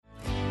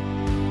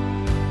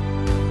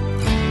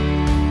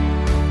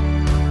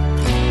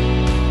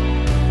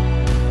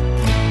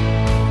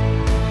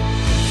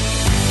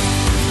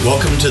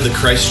Welcome to the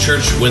Christ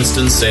Church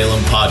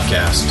Winston-Salem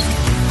podcast.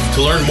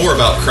 To learn more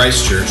about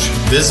Christ Church,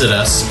 visit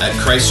us at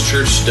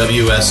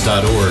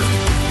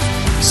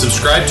christchurchws.org.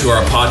 Subscribe to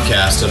our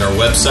podcast at our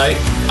website,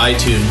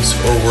 iTunes,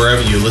 or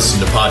wherever you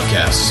listen to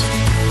podcasts.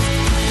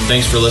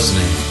 Thanks for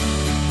listening.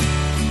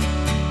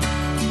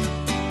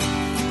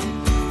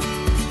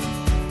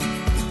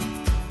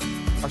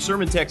 Our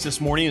sermon text this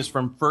morning is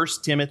from 1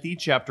 Timothy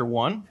chapter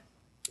 1.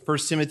 1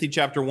 Timothy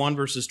chapter 1,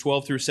 verses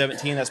 12 through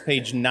 17. That's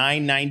page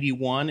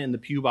 991 in the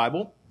Pew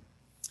Bible.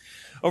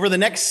 Over the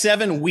next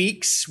 7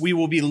 weeks, we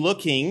will be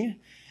looking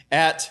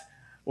at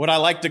what I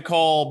like to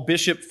call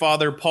Bishop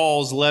Father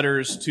Paul's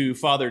letters to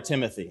Father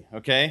Timothy,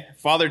 okay?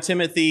 Father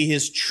Timothy,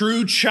 his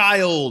true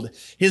child,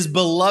 his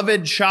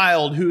beloved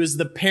child, who is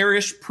the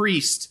parish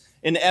priest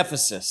in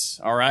Ephesus,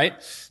 all right?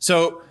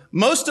 So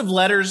most of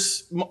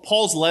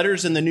Paul's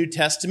letters in the New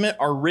Testament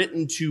are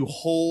written to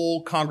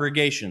whole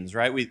congregations,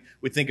 right? We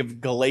think of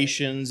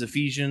Galatians,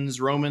 Ephesians,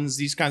 Romans,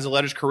 these kinds of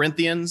letters,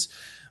 Corinthians.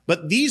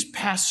 But these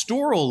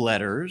pastoral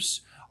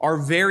letters are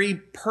very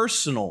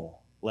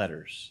personal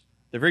letters.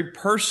 They're very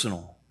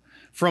personal.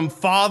 From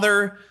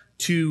father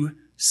to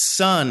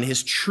son,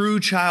 his true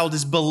child,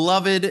 his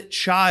beloved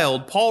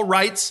child. Paul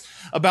writes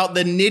about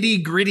the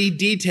nitty-gritty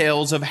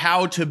details of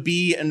how to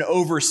be an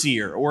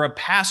overseer or a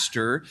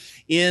pastor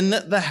in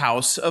the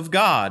house of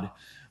God.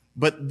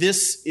 But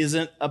this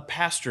isn't a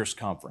pastor's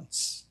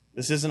conference.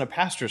 This isn't a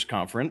pastor's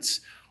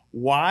conference.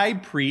 Why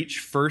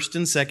preach 1st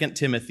and 2nd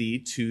Timothy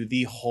to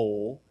the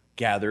whole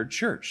gathered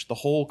church, the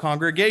whole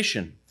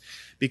congregation?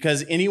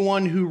 Because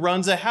anyone who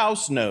runs a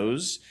house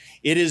knows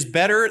it is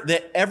better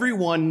that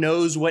everyone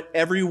knows what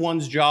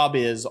everyone's job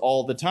is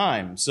all the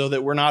time so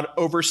that we're not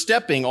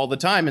overstepping all the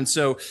time. And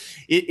so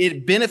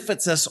it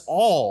benefits us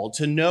all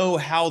to know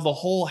how the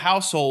whole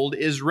household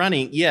is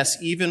running. Yes,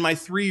 even my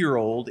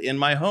 3-year-old in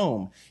my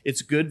home.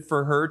 It's good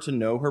for her to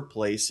know her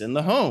place in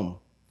the home.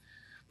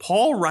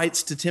 Paul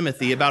writes to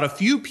Timothy about a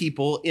few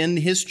people in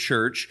his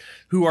church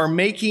who are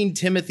making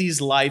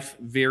Timothy's life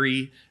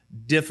very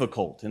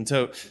difficult. And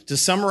so to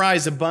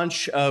summarize a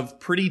bunch of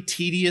pretty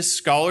tedious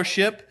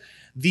scholarship,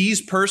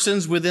 these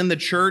persons within the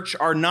church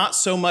are not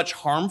so much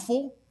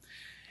harmful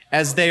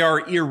as they are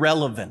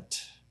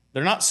irrelevant.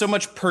 They're not so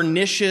much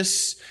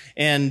pernicious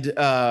and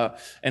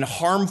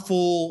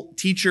harmful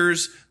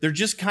teachers. They're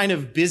just kind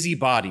of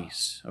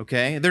busybodies,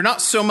 okay? They're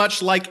not so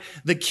much like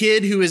the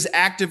kid who is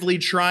actively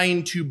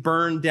trying to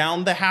burn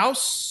down the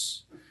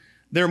house.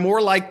 They're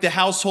more like the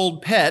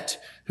household pet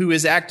who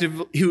is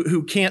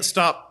who can't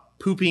stop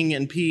pooping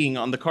and peeing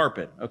on the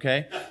carpet,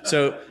 okay?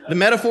 So the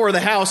metaphor of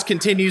the house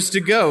continues to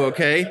go,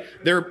 okay?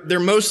 They're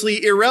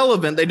mostly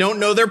irrelevant. They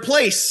don't know their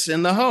place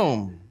in the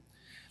home.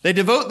 They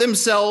devote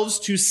themselves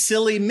to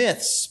silly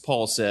myths,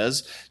 Paul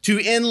says,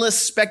 to endless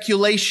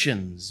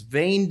speculations,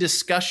 vain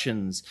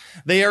discussions.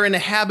 They are in a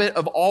habit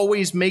of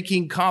always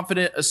making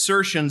confident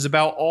assertions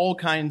about all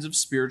kinds of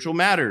spiritual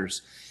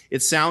matters.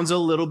 It sounds a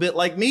little bit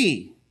like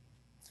me.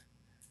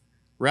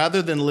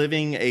 Rather than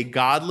living a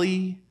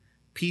godly,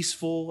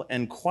 peaceful,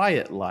 and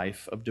quiet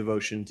life of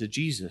devotion to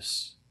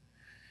Jesus.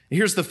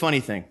 Here's the funny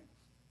thing.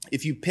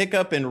 If you pick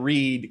up and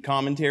read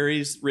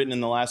commentaries written in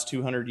the last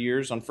 200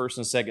 years on 1st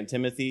and 2nd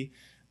Timothy,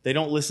 they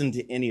don't listen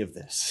to any of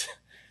this.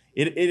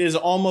 It is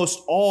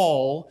almost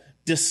all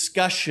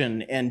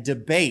discussion and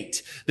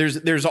debate.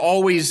 There's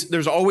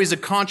always a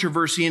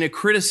controversy and a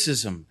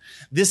criticism.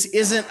 This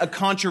isn't a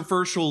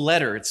controversial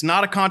letter. It's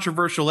not a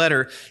controversial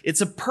letter.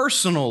 It's a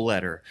personal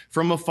letter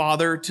from a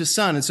father to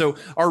son. And so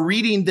our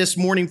reading this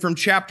morning from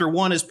chapter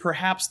 1 is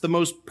perhaps the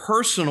most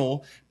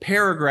personal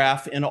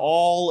paragraph in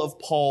all of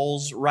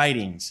Paul's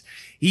writings.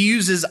 He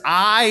uses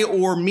I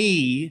or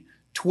me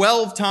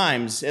 12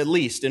 times, at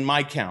least in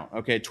my count,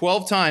 okay,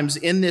 12 times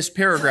in this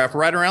paragraph,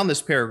 right around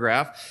this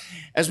paragraph.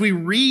 As we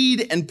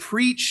read and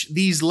preach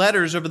these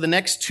letters over the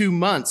next 2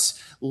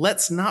 months,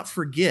 let's not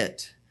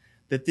forget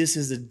that this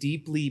is a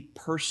deeply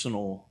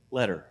personal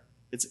letter.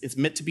 It's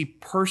meant to be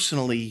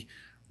personally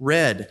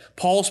read.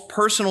 Paul's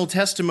personal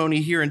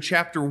testimony here in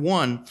chapter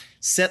 1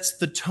 sets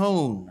the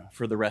tone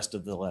for the rest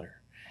of the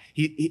letter.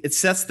 It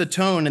sets the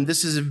tone, and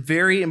this is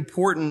very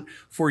important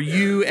for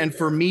you and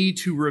for me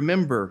to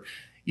remember.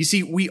 You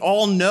see, we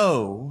all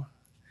know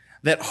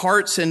that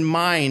hearts and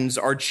minds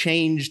are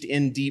changed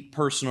in deep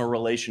personal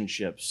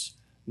relationships,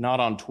 not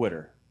on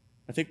Twitter.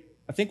 I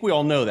think we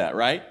all know that,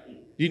 right?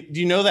 Do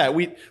you know that?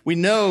 We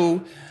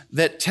know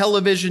that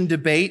television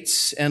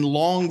debates and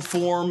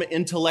long-form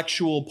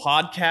intellectual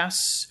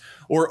podcasts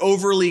or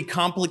overly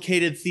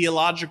complicated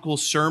theological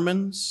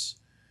sermons,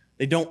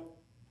 they don't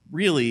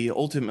really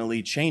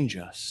ultimately change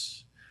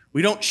us.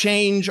 We don't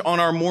change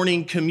on our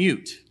morning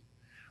commute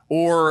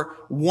or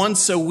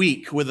once a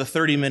week with a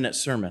 30-minute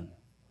sermon.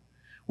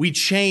 We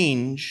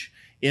change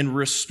in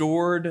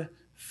restored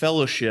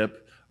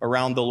fellowship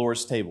around the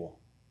Lord's table,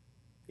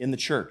 in the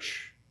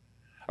church,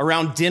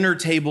 around dinner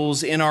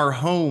tables in our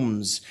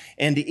homes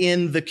and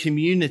in the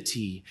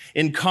community,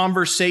 in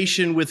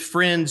conversation with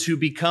friends who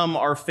become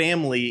our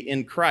family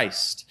in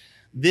Christ.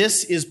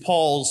 This is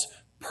Paul's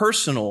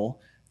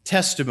personal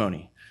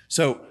testimony.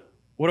 So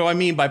What do I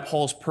mean by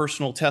Paul's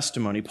personal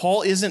testimony?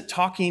 Paul isn't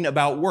talking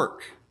about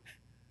work.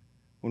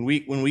 When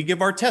we give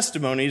our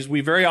testimonies,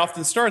 we very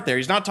often start there.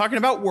 He's not talking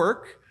about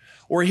work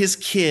or his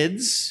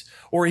kids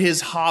or his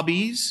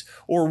hobbies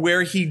or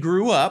where he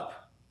grew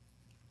up.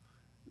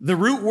 The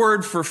root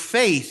word for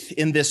faith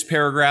in this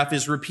paragraph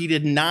is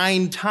repeated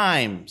 9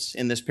 times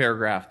in this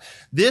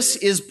paragraph. This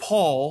is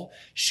Paul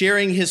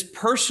sharing his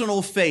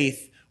personal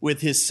faith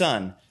with his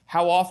son.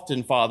 How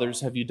often,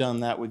 fathers, have you done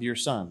that with your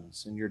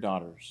sons and your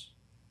daughters?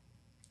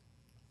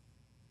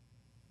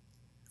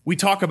 We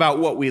talk about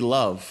what we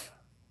love.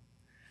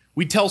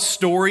 We tell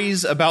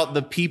stories about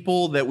the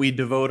people that we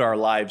devote our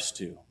lives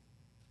to.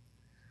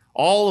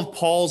 All of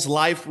Paul's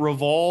life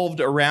revolved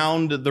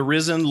around the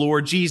risen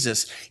Lord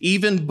Jesus,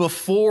 even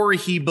before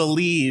he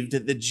believed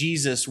that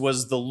Jesus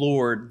was the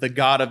Lord, the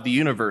God of the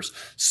universe.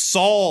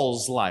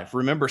 Saul's life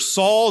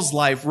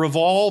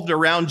revolved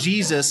around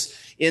Jesus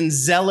in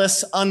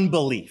zealous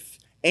unbelief,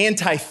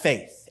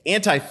 anti-faith,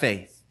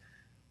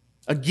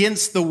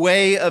 against the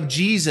way of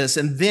Jesus.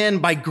 And then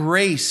by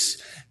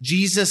grace,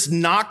 Jesus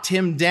knocked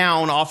him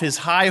down off his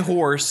high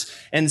horse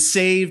and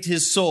saved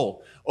his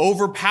soul,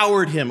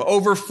 overpowered him,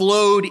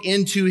 overflowed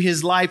into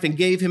his life, and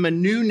gave him a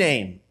new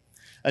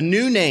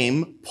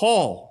name,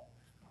 Paul.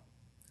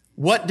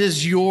 What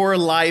does your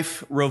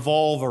life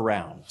revolve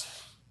around?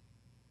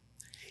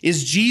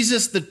 Is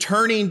Jesus the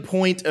turning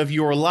point of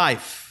your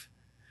life?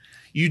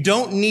 You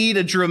don't need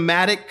a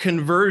dramatic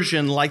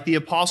conversion like the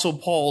Apostle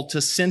Paul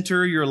to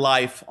center your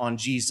life on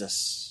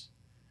Jesus.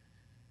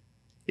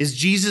 Is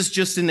Jesus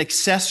just an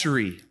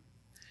accessory,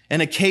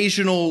 an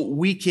occasional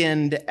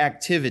weekend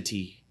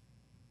activity?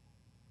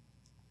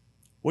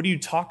 What do you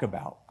talk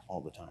about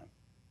all the time?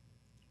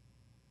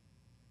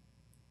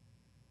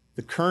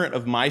 The current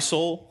of my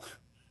soul,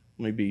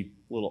 let me be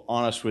a little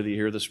honest with you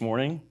here this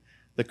morning.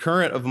 The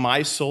current of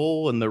my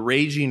soul and the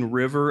raging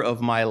river of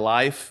my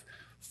life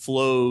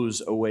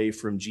flows away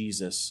from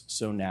Jesus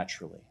so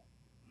naturally.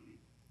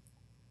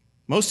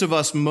 Most of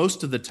us,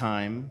 most of the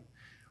time,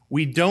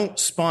 we don't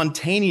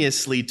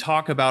spontaneously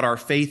talk about our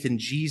faith in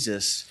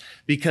Jesus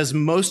because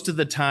most of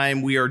the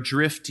time we are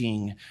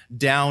drifting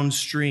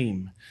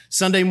downstream.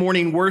 Sunday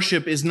morning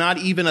worship is not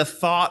even a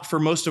thought for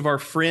most of our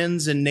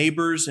friends and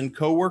neighbors and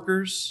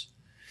coworkers.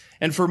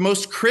 And for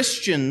most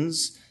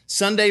Christians,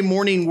 Sunday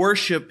morning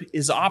worship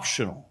is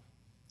optional.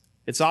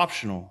 It's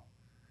optional.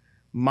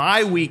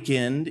 My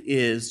weekend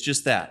is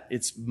just that.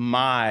 It's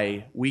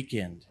my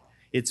weekend.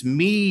 It's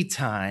me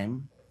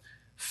time,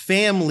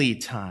 family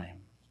time.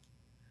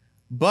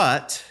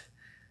 But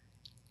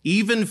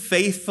even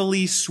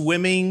faithfully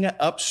swimming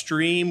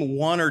upstream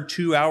 1 or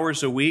 2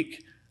 hours a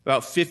week,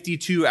 about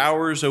 52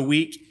 hours a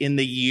week in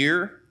the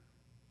year,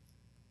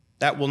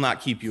 that will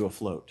not keep you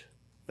afloat.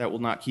 That will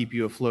not keep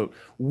you afloat.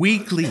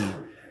 Weekly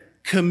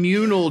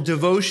communal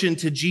devotion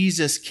to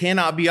Jesus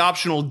cannot be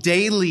optional.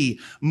 Daily,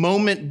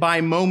 moment by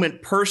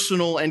moment,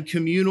 personal and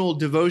communal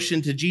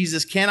devotion to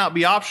Jesus cannot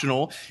be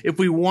optional if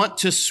we want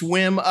to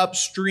swim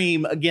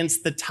upstream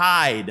against the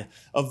tide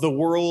of the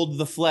world,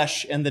 the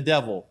flesh, and the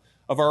devil,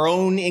 of our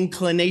own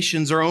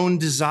inclinations, our own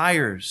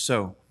desires.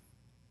 So,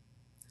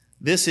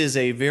 this is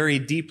a very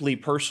deeply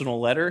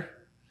personal letter,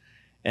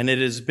 and it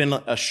has been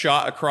a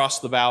shot across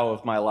the bow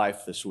of my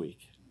life this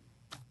week.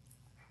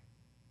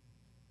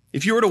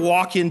 If you were to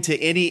walk into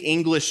any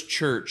English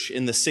church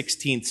in the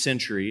 16th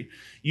century,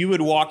 you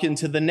would walk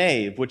into the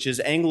nave, which is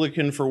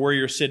Anglican for where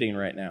you're sitting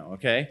right now,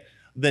 okay?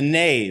 The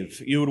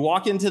nave. You would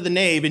walk into the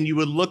nave and you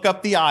would look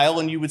up the aisle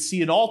and you would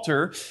see an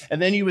altar,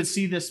 and then you would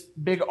see this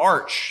big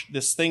arch,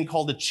 this thing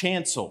called a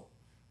chancel,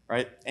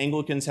 right?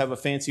 Anglicans have a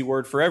fancy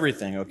word for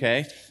everything,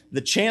 okay?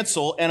 The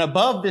chancel, and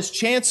above this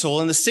chancel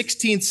in the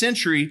 16th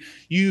century,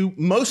 you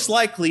most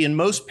likely in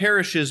most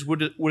parishes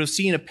would have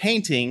seen a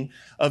painting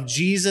of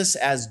Jesus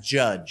as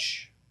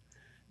judge.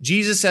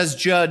 Jesus as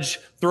judge,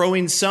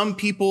 throwing some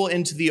people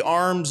into the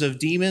arms of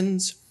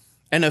demons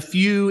and a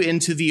few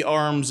into the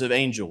arms of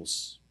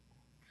angels.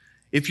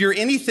 If you're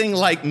anything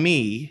like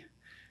me,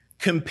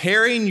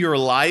 comparing your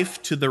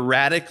life to the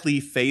radically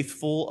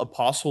faithful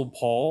Apostle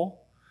Paul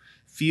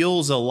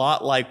feels a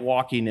lot like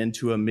walking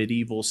into a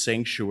medieval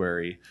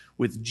sanctuary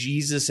with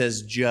Jesus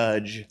as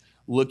judge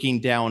looking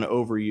down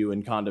over you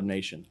in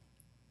condemnation.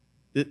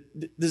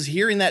 Does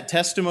hearing that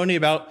testimony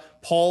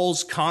about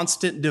Paul's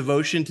constant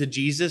devotion to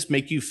Jesus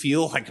make you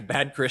feel like a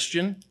bad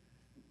Christian?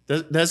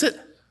 Does it?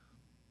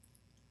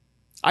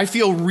 I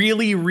feel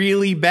really,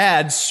 really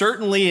bad,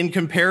 certainly in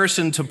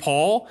comparison to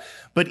Paul,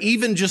 but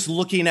even just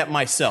looking at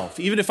myself,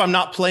 even if I'm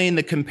not playing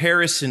the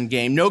comparison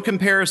game, no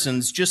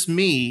comparisons, just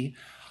me,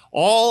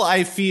 all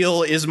I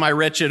feel is my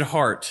wretched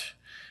heart,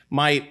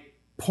 my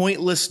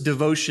pointless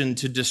devotion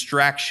to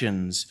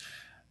distractions,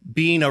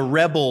 being a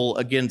rebel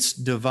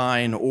against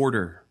divine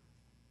order.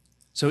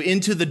 So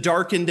into the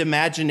darkened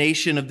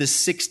imagination of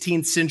this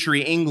 16th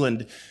century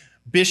England,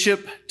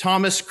 Bishop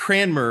Thomas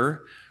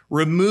Cranmer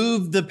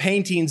removed the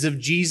paintings of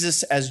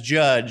Jesus as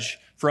judge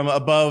from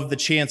above the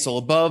chancel,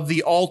 above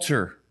the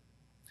altar.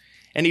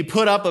 And he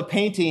put up a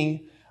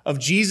painting of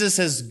Jesus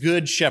as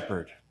good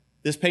shepherd.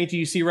 This painting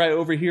you see right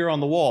over here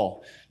on the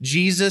wall.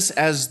 Jesus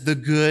as the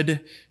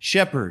good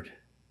shepherd.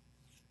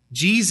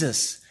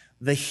 Jesus,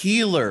 the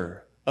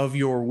healer of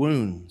your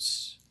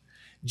wounds.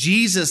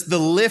 Jesus, the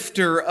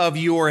lifter of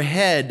your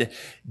head.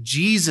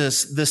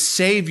 Jesus, the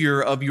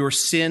savior of your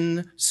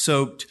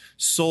sin-soaked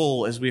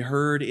soul, as we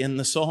heard in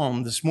the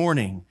psalm this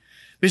morning.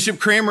 Bishop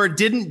Kramer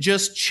didn't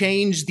just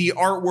change the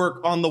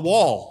artwork on the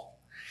wall.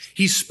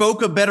 He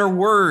spoke a better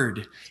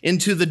word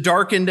into the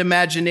darkened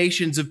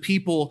imaginations of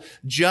people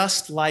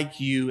just like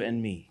you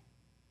and me.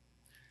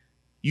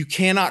 You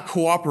cannot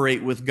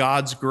cooperate with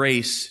God's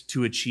grace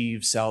to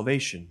achieve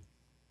salvation.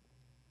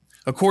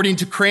 According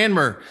to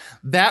Cranmer,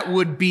 that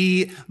would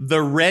be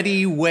the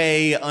ready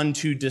way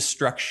unto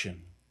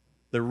destruction.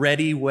 The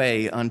ready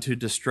way unto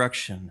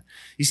destruction.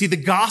 You see, the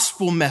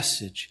gospel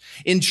message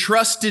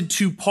entrusted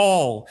to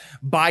Paul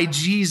by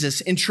Jesus,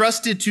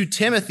 entrusted to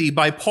Timothy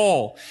by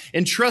Paul,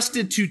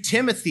 entrusted to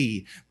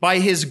Timothy by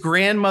his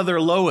grandmother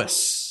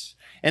Lois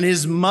and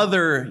his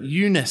mother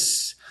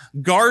Eunice,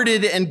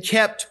 guarded and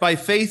kept by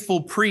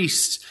faithful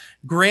priests,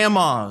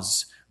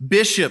 grandmas,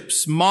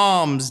 bishops,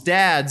 moms,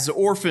 dads,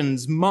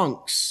 orphans,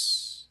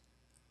 monks,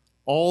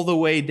 all the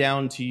way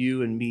down to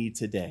you and me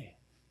today.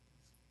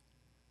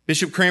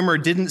 Bishop Kramer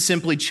didn't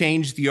simply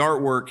change the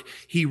artwork.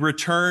 He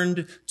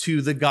returned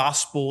to the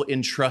gospel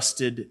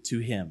entrusted to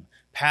him,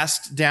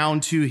 passed down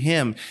to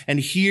him. And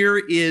here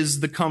is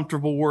the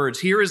comfortable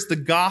words. Here is the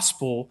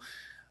gospel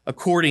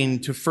according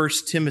to 1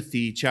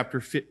 Timothy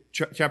chapter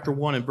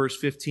 1 and verse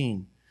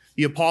 15.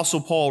 The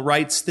Apostle Paul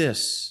writes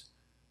this: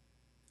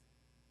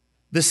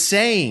 the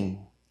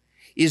saying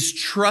is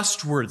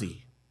trustworthy.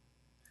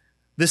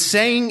 The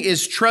saying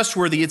is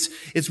trustworthy.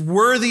 It's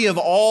worthy of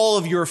all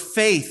of your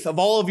faith, of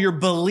all of your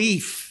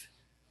belief,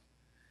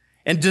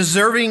 and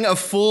deserving of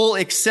full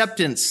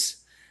acceptance.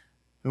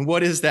 And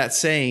what is that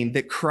saying?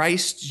 That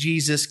Christ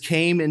Jesus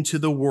came into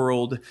the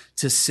world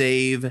to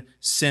save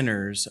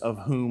sinners, of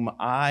whom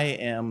I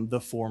am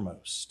the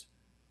foremost.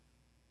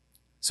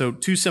 So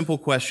 2 simple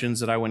questions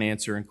that I want to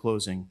answer in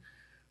closing.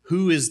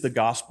 Who is the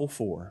gospel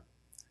for?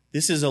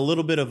 This is a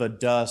little bit of a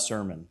duh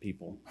sermon,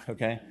 people,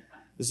 okay?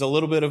 This is a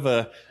little bit of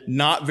a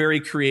not very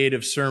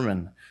creative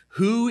sermon.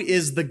 Who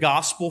is the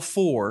gospel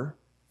for,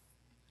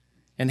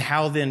 and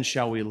how then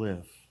shall we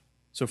live?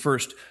 So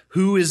first,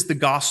 who is the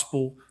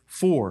gospel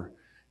for?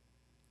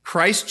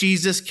 Christ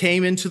Jesus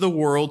came into the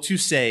world to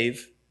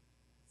save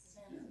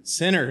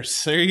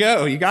sinners. There you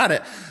go. You got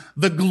it.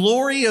 The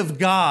glory of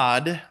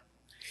God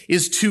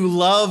is to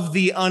love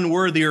the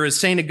unworthy, or as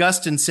St.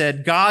 Augustine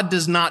said, God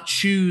does not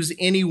choose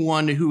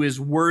anyone who is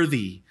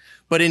worthy,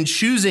 but in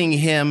choosing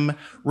him,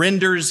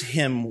 renders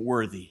him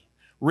worthy.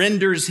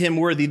 Renders him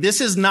worthy. This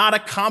is not a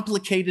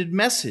complicated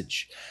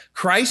message.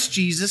 Christ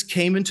Jesus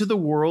came into the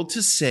world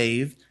to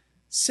save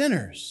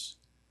sinners.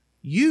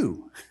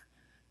 You,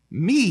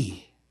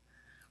 me,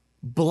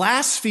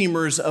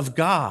 blasphemers of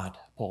God,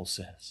 Paul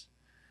says.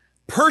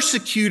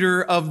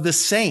 Persecutor of the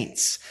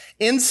saints,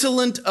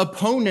 insolent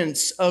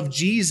opponents of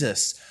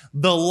Jesus,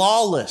 the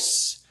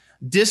lawless,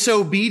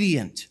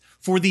 disobedient,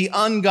 for the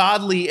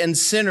ungodly and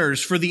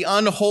sinners, for the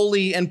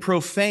unholy and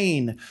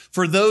profane,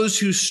 for those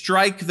who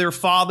strike their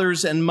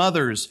fathers and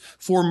mothers,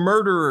 for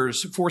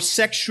murderers, for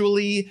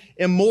sexually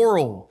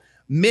immoral,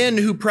 men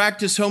who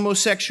practice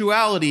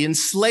homosexuality,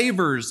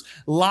 enslavers,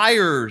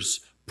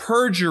 liars,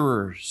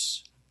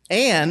 perjurers,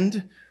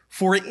 and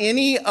for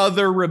any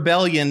other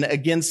rebellion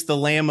against the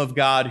Lamb of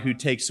God who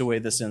takes away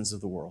the sins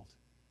of the world.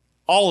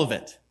 All of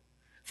it.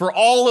 For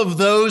all of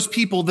those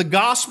people, the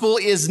gospel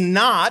is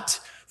not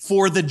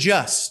for the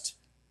just.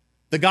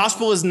 The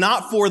gospel is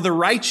not for the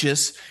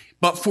righteous,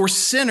 but for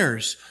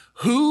sinners.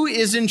 Who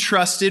is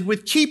entrusted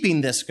with keeping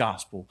this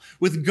gospel,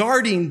 with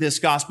guarding this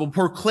gospel,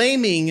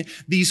 proclaiming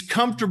these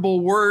comfortable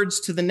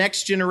words to the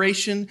next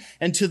generation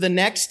and to the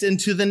next and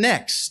to the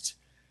next?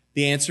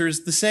 The answer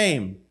is the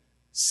same.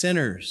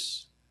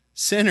 Sinners.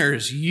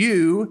 Sinners,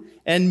 you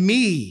and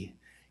me.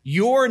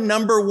 Your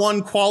number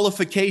one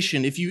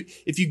qualification, if you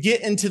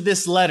get into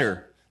this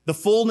letter, the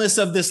fullness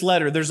of this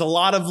letter, there's a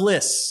lot of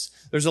lists.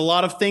 There's a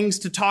lot of things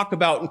to talk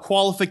about and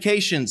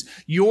qualifications.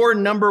 Your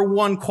number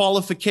one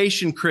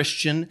qualification,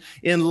 Christian,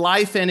 in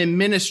life and in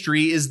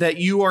ministry is that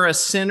you are a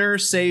sinner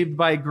saved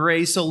by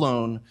grace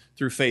alone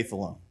through faith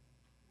alone.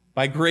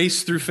 By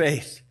grace through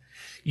faith.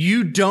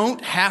 You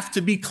don't have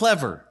to be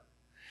clever.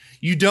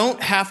 You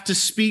don't have to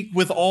speak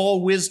with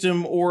all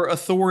wisdom or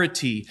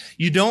authority.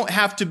 You don't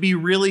have to be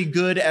really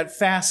good at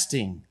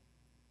fasting.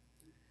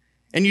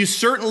 And you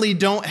certainly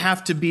don't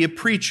have to be a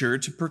preacher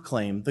to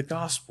proclaim the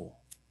gospel.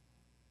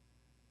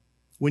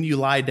 When you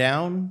lie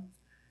down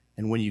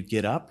and when you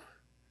get up,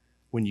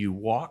 when you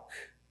walk,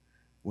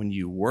 when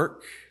you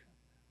work,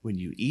 when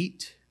you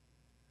eat,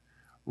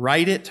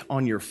 write it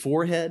on your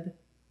forehead,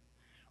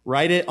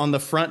 write it on the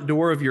front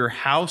door of your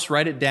house,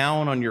 write it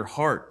down on your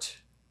heart.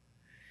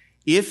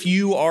 If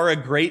you are a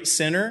great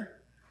sinner,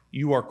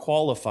 you are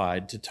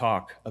qualified to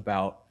talk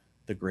about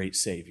the great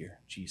Savior,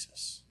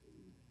 Jesus.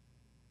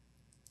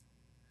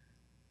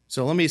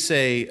 So let me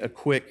say a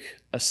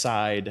quick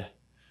aside.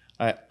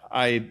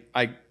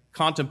 I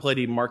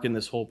contemplating marking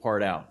this whole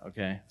part out,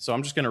 okay? So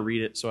I'm just going to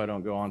read it so I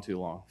don't go on too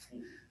long.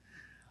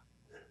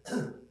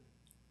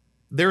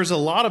 There's a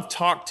lot of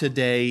talk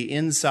today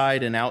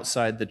inside and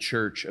outside the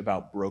church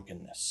about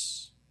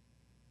brokenness.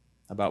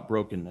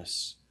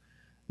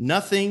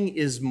 Nothing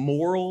is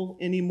moral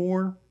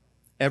anymore.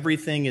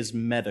 Everything is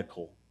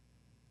medical.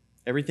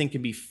 Everything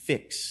can be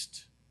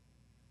fixed.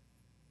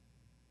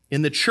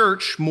 In the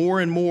church, more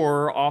and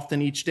more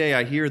often each day,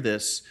 I hear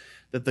this,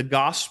 that the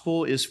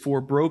gospel is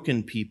for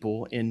broken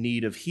people in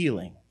need of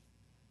healing,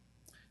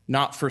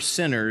 not for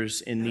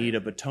sinners in need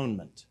of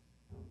atonement.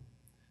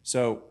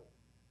 So,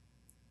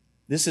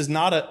 this is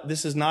not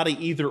a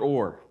either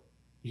or.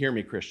 You hear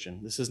me,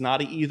 Christian? This is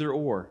not a either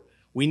or.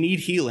 We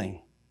need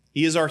healing.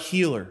 He is our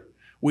healer.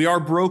 We are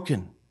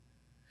broken.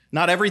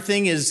 Not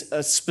everything is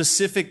a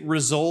specific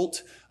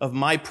result of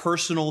my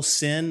personal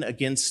sin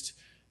against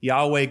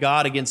Yahweh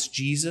God, against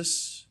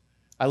Jesus.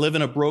 I live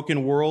in a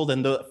broken world,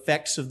 and the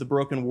effects of the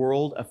broken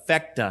world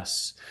affect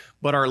us.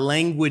 But our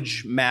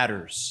language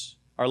matters.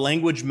 Our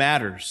language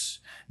matters.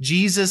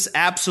 Jesus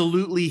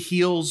absolutely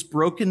heals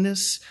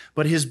brokenness,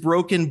 but his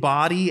broken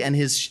body and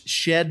his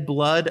shed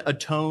blood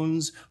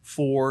atones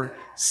for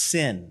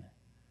sin.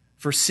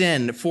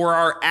 For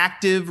our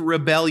active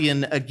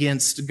rebellion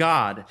against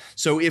God.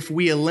 So if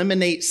we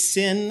eliminate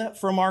sin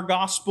from our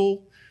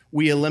gospel,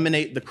 we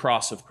eliminate the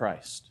cross of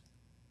Christ.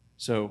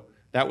 So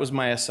that was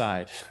my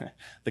aside.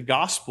 The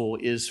gospel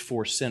is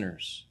for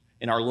sinners,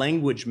 and our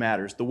language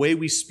matters. The way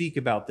we speak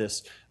about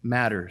this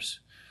matters.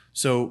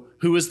 So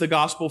who is the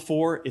gospel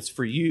for? It's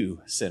for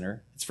you,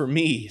 sinner. It's for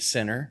me,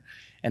 sinner.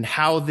 And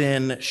how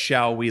then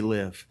shall we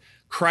live?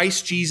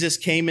 Christ Jesus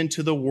came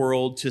into the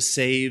world to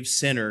save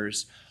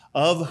sinners,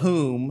 of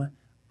whom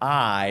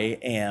I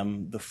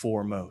am the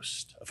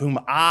foremost.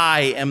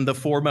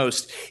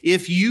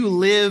 If you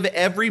live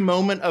every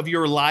moment of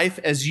your life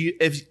as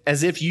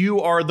if you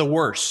are the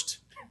worst,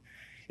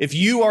 if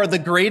you are the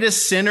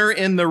greatest sinner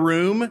in the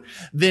room,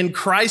 then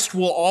Christ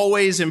will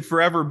always and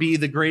forever be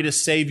the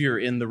greatest Savior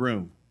in the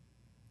room.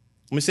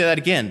 Let me say that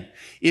again.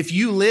 If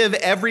you live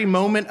every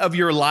moment of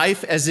your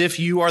life as if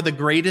you are the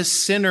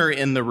greatest sinner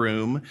in the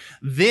room,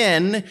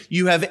 then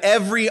you have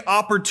every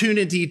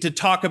opportunity to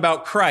talk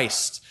about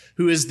Christ,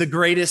 who is the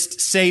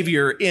greatest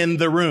Savior in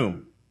the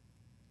room.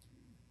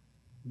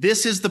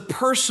 This is the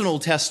personal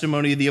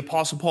testimony of the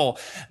Apostle Paul.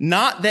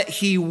 Not that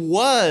he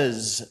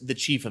was the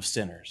chief of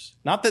sinners.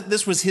 Not that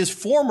this was his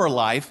former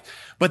life,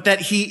 but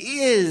that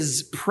he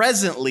is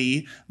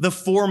presently the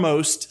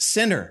foremost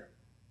sinner.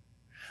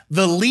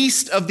 The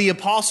least of the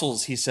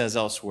apostles, he says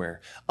elsewhere.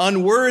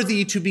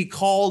 Unworthy to be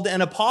called an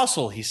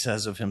apostle, he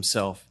says of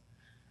himself.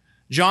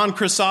 John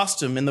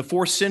Chrysostom in the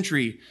 4th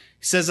century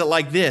says it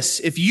like this: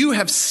 if you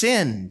have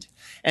sinned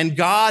and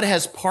God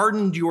has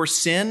pardoned your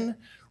sin,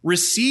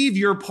 receive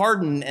your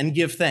pardon and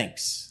give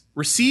thanks.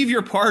 Receive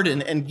your pardon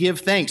and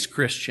give thanks,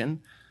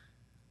 Christian.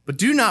 But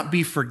do not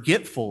be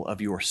forgetful of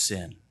your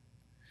sin.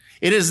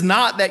 It is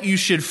not that you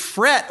should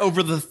fret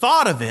over the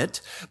thought of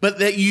it, but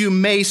that you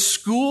may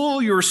school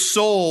your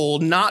soul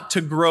not to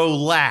grow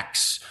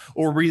lax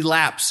or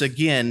relapse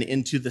again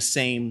into the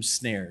same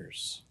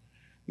snares.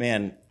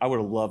 Man, I would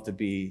have loved to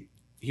be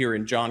here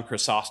in John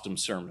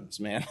Chrysostom's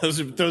sermons, man. Those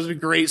are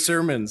great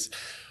sermons.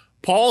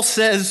 Paul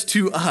says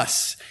to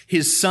us,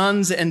 his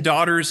sons and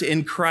daughters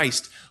in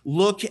Christ,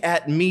 look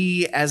at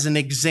me as an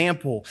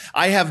example.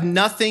 I have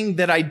nothing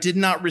that I did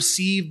not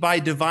receive by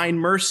divine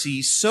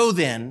mercy. So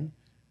then,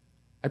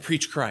 I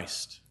preach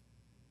Christ.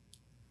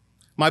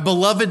 My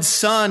beloved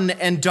son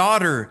and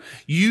daughter,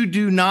 you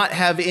do not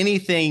have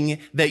anything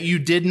that you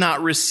did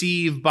not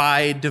receive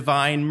by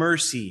divine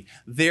mercy.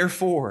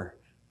 Therefore,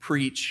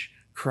 preach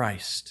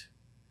Christ.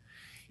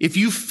 If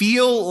you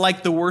feel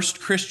like the worst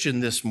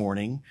Christian this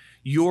morning,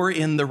 you're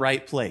in the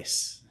right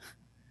place.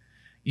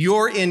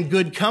 You're in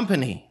good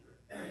company.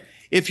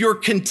 If your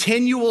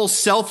continual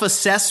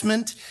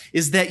self-assessment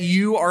is that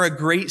you are a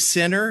great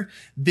sinner,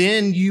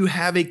 then you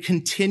have a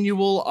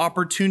continual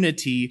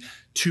opportunity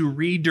to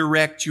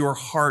redirect your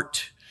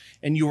heart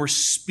and your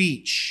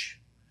speech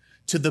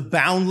to the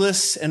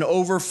boundless and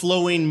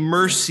overflowing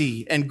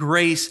mercy and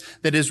grace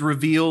that is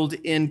revealed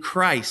in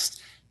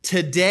Christ.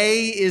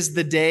 Today is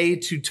the day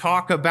to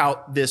talk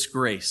about this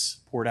grace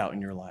poured out in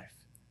your life.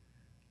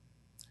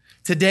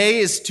 Today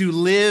is to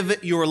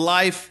live your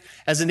life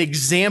as an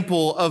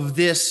example of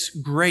this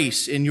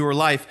grace in your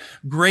life.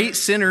 Great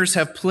sinners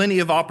have plenty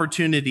of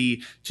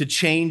opportunity to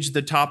change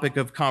the topic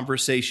of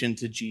conversation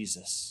to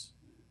Jesus,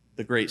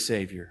 the great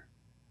Savior.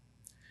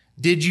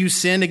 Did you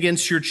sin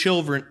against your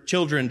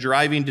children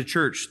driving to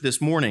church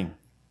this morning?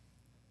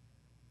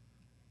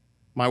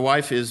 My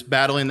wife is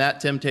battling that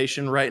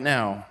temptation right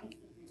now.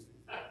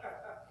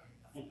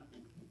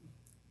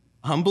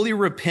 Humbly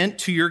repent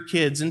to your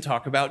kids and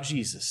talk about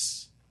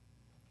Jesus.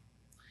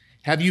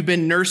 Have you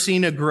been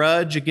nursing a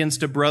grudge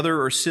against a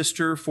brother or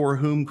sister for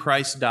whom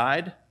Christ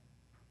died?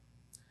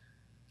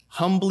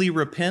 Humbly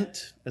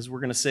repent, as we're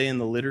going to say in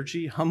the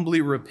liturgy,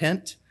 humbly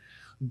repent.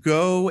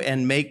 Go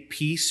and make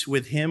peace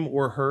with him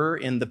or her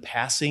in the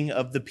passing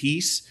of the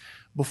peace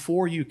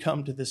before you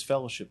come to this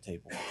fellowship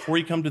table, before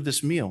you come to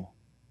this meal.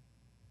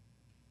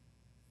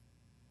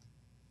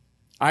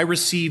 I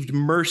received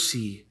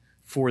mercy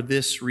for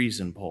this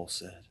reason, Paul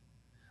said,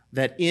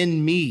 that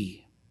in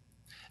me,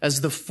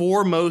 as the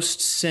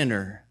foremost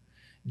sinner,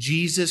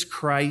 Jesus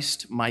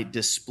Christ might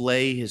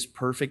display his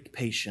perfect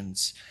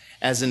patience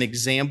as an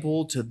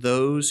example to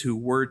those who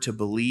were to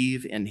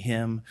believe in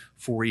him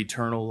for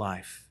eternal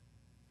life.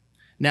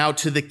 Now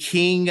to the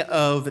King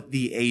of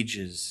the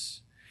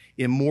ages,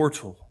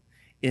 immortal,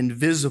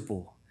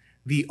 invisible,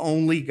 the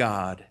only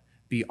God,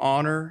 be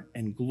honor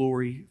and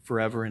glory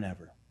forever and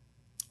ever.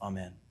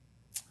 Amen.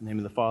 In the name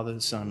of the Father,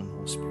 the Son, and the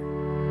Holy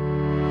Spirit.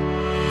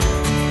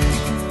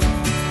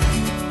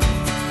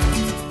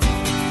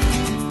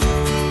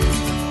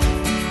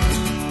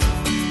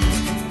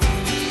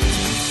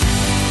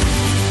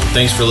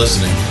 Thanks for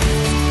listening.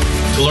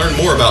 To learn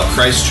more about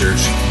Christ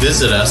Church,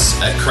 visit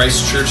us at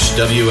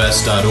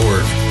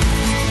christchurchws.org.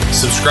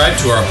 Subscribe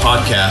to our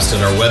podcast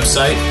at our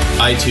website,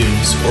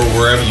 iTunes, or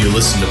wherever you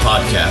listen to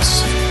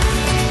podcasts.